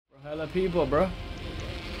Hella people, bro.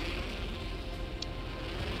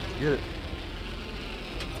 Get it.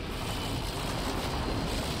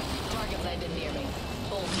 Target landed near me.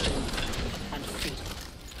 Hold move and feet.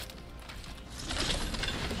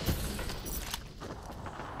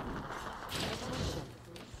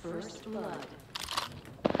 First blood.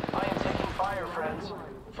 I am taking fire, friends.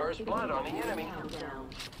 First blood on the enemy.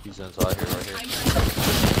 He's inside here, right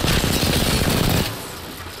here.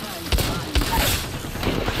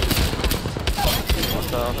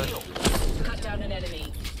 Watch out, Cut down an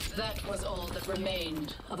enemy. That was all that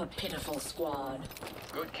remained of a pitiful squad.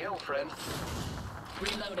 Good kill, friend.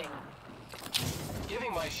 Reloading.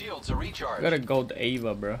 Giving my shields a recharge. I gotta go to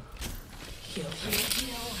Ava, bro. Heal, heal,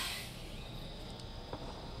 heal.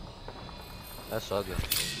 That's ugly.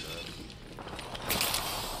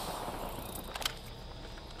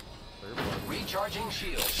 Recharging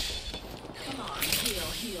shields. Come on, heal,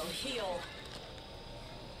 heal, heal.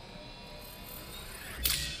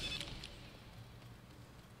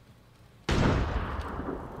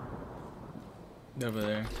 Over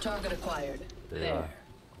there. Target acquired. Yeah. There.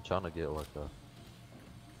 I'm trying to get like a.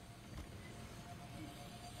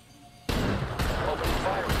 Opening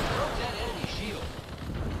fire. Broke that enemy shield.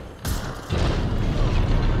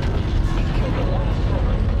 Killed the one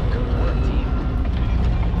forward. Good work, team.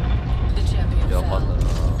 The champion Yeah, I'm fell. on the.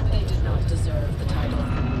 They did not deserve the title.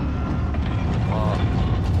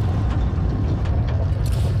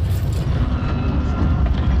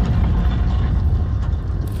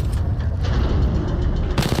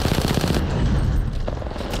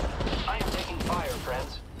 I am taking fire,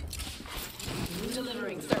 friends.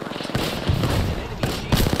 Delivering thermite. An enemy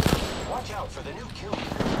shield. Watch out for the new kill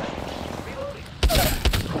leader. Reloading.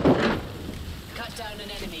 Cut down an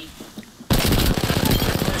enemy.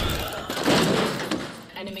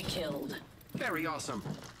 Enemy killed. Very awesome.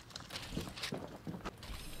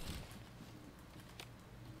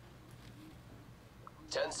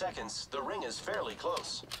 Ten seconds. The ring is fairly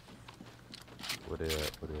close. Where they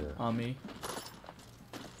at? Where they at? On me.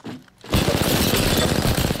 I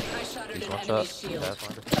shattered He's an one enemy shot. shield.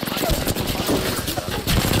 Pathfinder.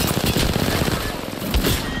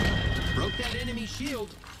 Broke that enemy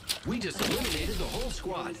shield. We just eliminated the whole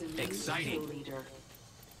squad. Exciting.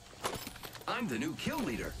 I'm the new kill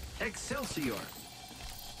leader. Excelsior.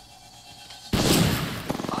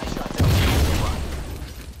 I shot down the squad.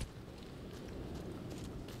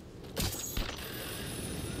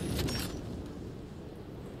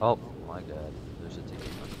 Oh my god. There's a team.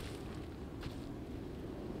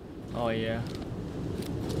 Oh yeah.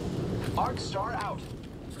 Arc Star out.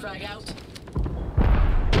 Frag out.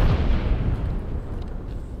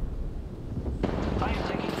 I am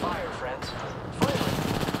taking fire, friends.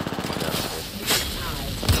 Fire.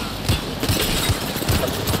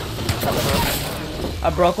 I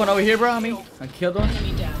broke one over here, bro. I killed one.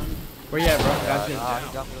 Enemy down. Where you at, bro? Got you. He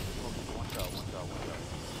got me with the smoke. One shot, one shot, one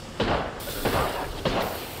shot.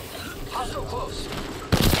 Hostile close.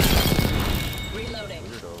 Reloading.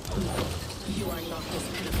 Weirdo. You are not this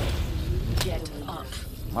pitiful. Get up.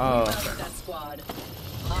 Oh. Out of that squad.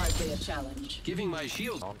 Hardly a challenge. Giving my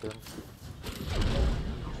shield. Mountain.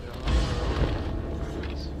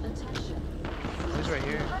 He's right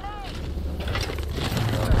here.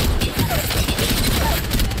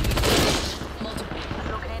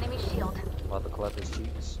 Broken enemy shield. About to clap his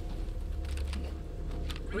cheeks.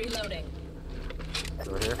 Reloading.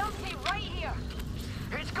 Over here. Something right here.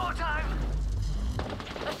 It's go time.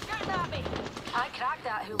 They're shooting at me. I cracked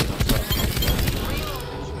that hooligan.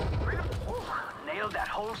 Nailed that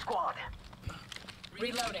whole squad.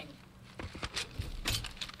 Reloading.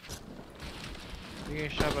 You're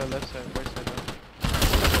getting shot by left side, right side.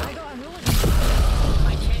 I got a hooligan.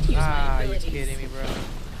 I can't use my Ah, you abilities. kidding me, bro?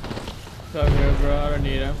 It's all good, bro. I don't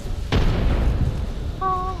need him.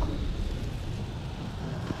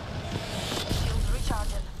 Shields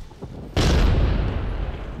recharging.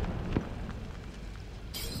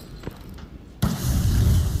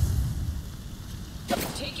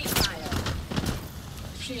 Taking fire.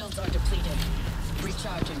 Shields are depleted.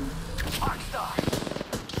 Recharging. Arc Star.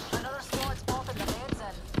 Another squad spotted the meds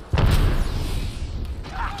in.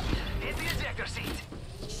 Ah, in the ejector seat.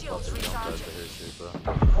 Shields About to jump right recharging. here too, bro.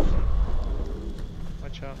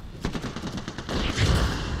 Watch out.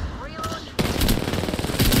 Reload.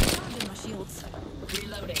 Charging my shields.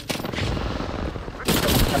 Reloading.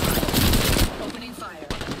 Opening fire.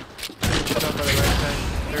 Shot by the right side.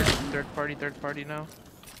 Third party now.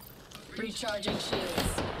 Recharging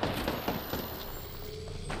shields.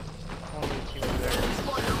 Only team over there.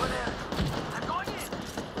 Squad over there. I'm going in.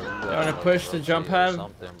 You wanna push the jump Or pad?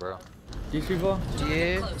 something, bro. These people?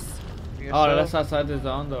 Yeah. Close. You Oh, guys that's solo? outside the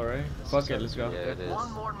zone though, right? Fuck it, let's go. Yeah, it is.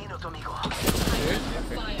 One more minute, amigo.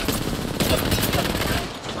 Fire.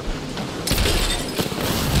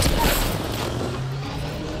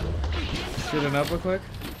 Shooting up real quick.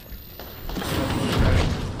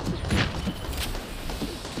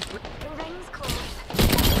 The ring's closed.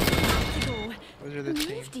 Have to go. Those are the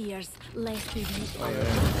team. Move, dears, lest we meet. Oh, yeah.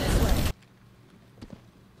 This way.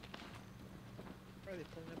 Why are they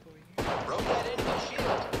pulling up over here? Broke that enemy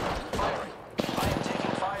shield. Firing. I am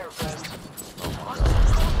taking fire, friends.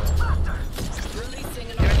 Releasing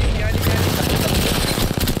an Behind you.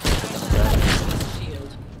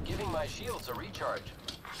 shield. Giving my shields a recharge.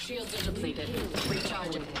 Shields are depleted.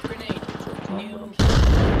 Recharging. Grenade. New.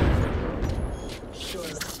 Sure.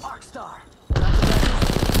 Arcstar.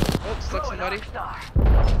 Oh, stuck somebody.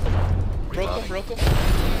 Broke him.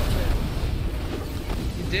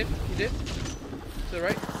 He dipped. To the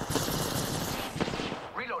right.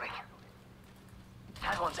 Reloading.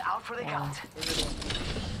 That one's out for the count.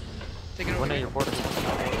 Taking over When are here. you reporting?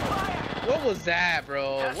 What was that,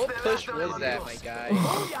 bro? What push was that, my guy?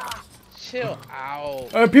 Chill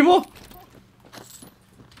out. People!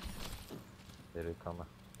 Did it come?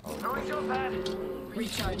 Throwing jump pad.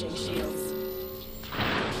 Recharging shields.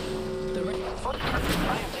 The I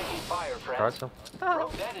am taking fire, Charge friends. them?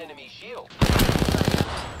 Broke that enemy shield.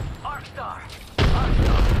 Arcstar.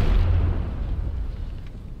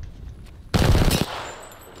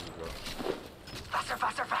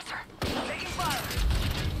 Faster. Taking fire.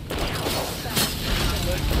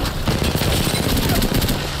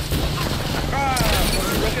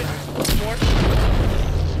 Broke it. More.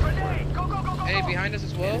 Grenade. Go. Hey, behind us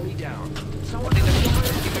as well. Enemy down. I think that's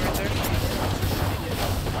keep it right there.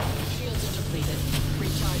 shields are depleted.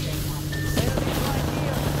 Recharging.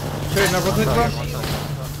 Shooting up real quick, bro.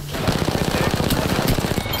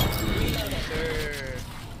 Sir.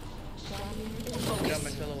 Got my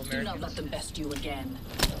fellow Do not let Americans. them best you again.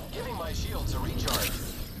 Giving my shields a recharge.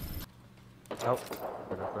 Oh,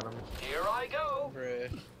 right in front of me. Here I go.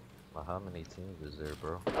 Bruh. Well, how many teams is there,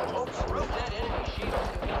 bro? Oh, broke that enemy shield.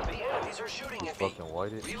 The enemies are shooting at me. Fucking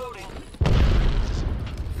whited. Reloading.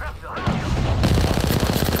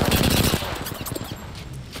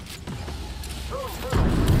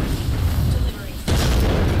 Delivering.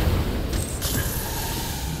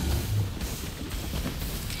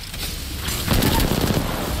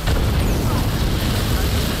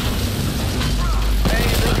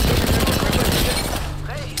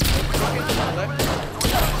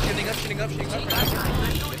 Shooting up.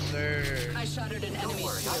 Yes, sir. I shattered an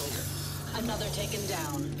enemy's shield. Another taken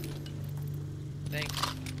down. Thanks.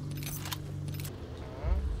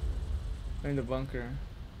 In the bunker.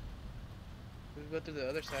 We go to the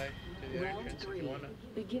other side, to the other entrance if you wanna.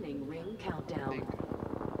 Beginning ring countdown.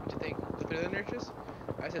 What you think? Go through the other entrance?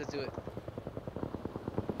 I said let's do it.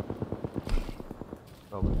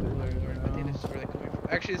 Oh, we did. I think this is where they're coming from.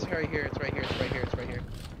 Actually, it's right here. It's right here.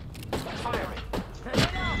 Firing.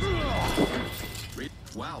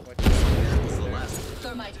 Wow. Watch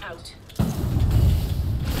Thermite out.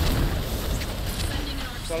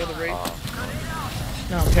 Follow the raid. I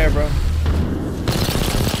don't care, bro.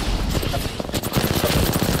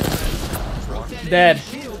 Dead.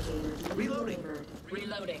 Reloading.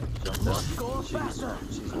 Reloading. Jump down.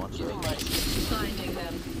 She's one shot. Finding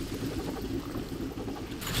them.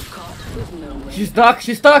 Caught with no way.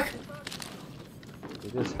 She's stuck!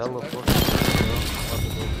 It is hella fucking.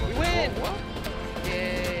 We win!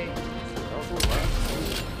 Yay!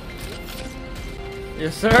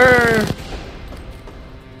 Yes, sir!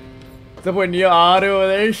 The boy Neo Auto over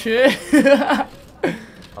there, shit. I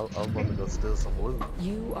was about to go steal some loot.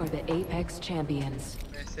 You are the Apex champions.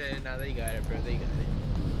 I said, nah, they got it, bro. They got it.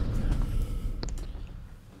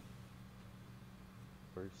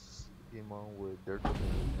 First Emon with Dirk and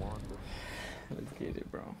Wanda. Let's get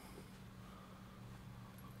it, bro.